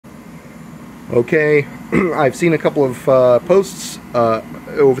Okay, I've seen a couple of posts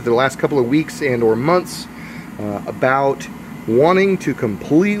over the last couple of weeks and or months about wanting to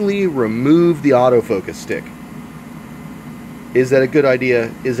completely remove the autofocus stick. Is that a good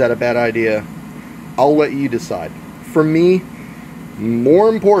idea? Is that a bad idea? I'll let you decide. For me, more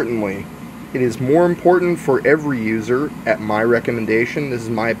importantly, it is more important for every user, at my recommendation, this is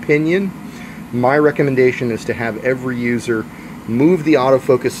my opinion, my recommendation is to have every user move the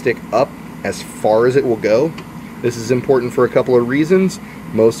autofocus stick up as far as it will go. This is important for a couple of reasons.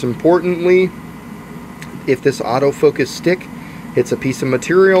 Most importantly, if this autofocus stick hits a piece of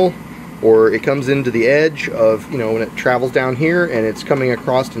material or it comes into the edge of, when it travels down here and it's coming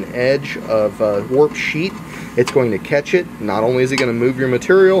across an edge of a warped sheet, it's going to catch it. Not only is it going to move your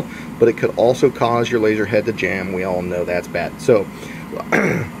material, but it could also cause your laser head to jam. We all know that's bad. So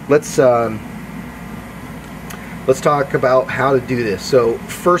let's talk about how to do this. So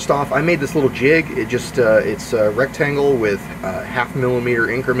first off, I made this little jig. It's a rectangle with 0.5 millimeter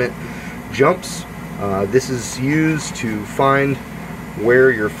increment jumps. This is used to find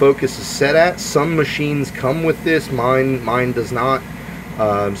where your focus is set at. Some machines come with this, mine does not.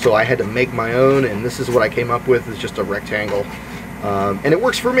 So I had to make my own, and this is what I came up with, is just a rectangle. And it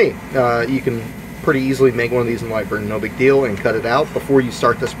works for me. You can pretty easily make one of these in Lightburn, no big deal, and cut it out before you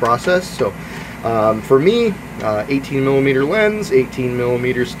start this process. So for me, 18 millimeter lens, 18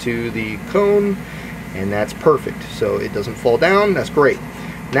 millimeters to the cone, and that's perfect. So it doesn't fall down, that's great.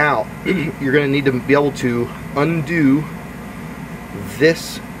 Now, you're going to need to be able to undo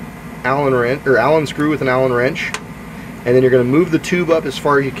this Allen wrench, or Allen screw with an Allen wrench, and then you're going to move the tube up as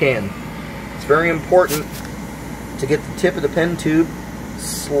far as you can. It's very important to get the tip of the pen tube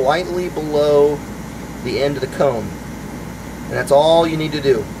slightly below the end of the cone, and that's all you need to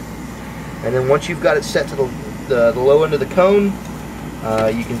do. And then once you've got it set to the low end of the cone,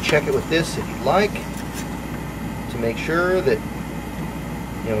 you can check it with this if you'd like to make sure that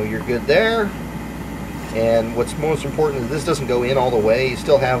you're good there. And what's most important is this doesn't go in all the way. You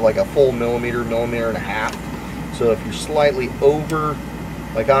still have like a full millimeter and a half. So if you're slightly over,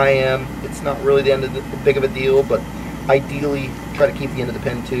 like I am, it's not really the end of the big of a deal, but ideally try to keep the end of the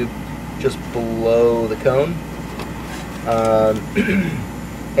pen tube just below the cone.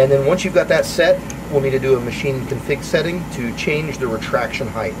 And then once you've got that set, we'll need to do a machine config setting to change the retraction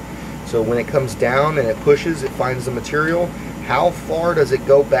height. So when it comes down and it pushes, it finds the material. How far does it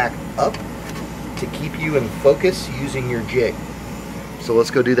go back up to keep you in focus using your jig? So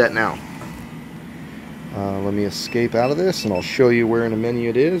let's go do that now. Let me escape out of this and I'll show you where in the menu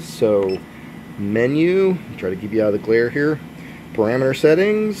it is. So menu, try to keep you out of the glare here. Parameter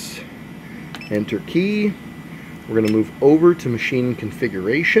settings, enter key. We're going to move over to machine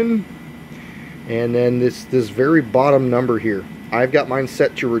configuration, and then this very bottom number here, I've got mine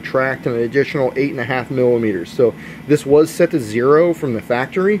set to retract an additional 8.5 millimeters. So this was set to 0 from the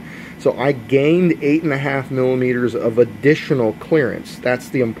factory, so I gained 8.5 millimeters of additional clearance. That's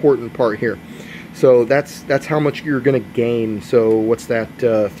the important part here. So that's how much you're going to gain. So what's that?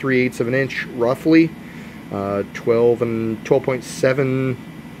 3/8 of an inch roughly. 12.7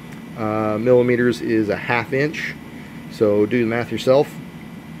 millimeters is a 1/2 inch. So do the math yourself.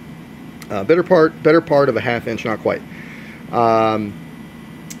 Better part of a 1/2 inch, not quite. And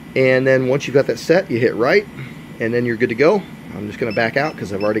then once you've got that set, you hit right, and then you're good to go. I'm just going to back out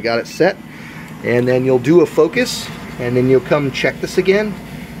because I've already got it set. And then you'll do a focus, and then you'll come check this again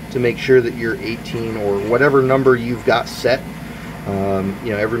to make sure that you're 18 or whatever number you've got set.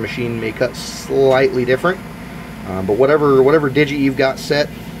 Every machine may cut slightly different, but whatever digit you've got set,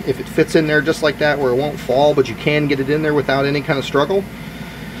 if it fits in there just like that where it won't fall, but you can get it in there without any kind of struggle,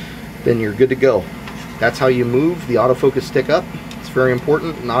 then you're good to go. That's how you move the autofocus stick up. It's very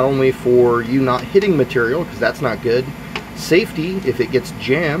important, not only for you not hitting material, because that's not good. Safety, if it gets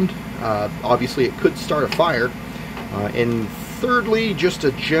jammed, obviously it could start a fire. And thirdly, just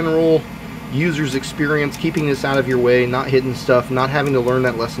a general user's experience, keeping this out of your way, not hitting stuff, not having to learn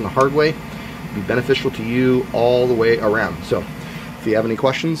that lesson the hard way, be beneficial to you all the way around. So if you have any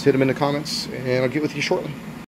questions, hit them in the comments and I'll get with you shortly.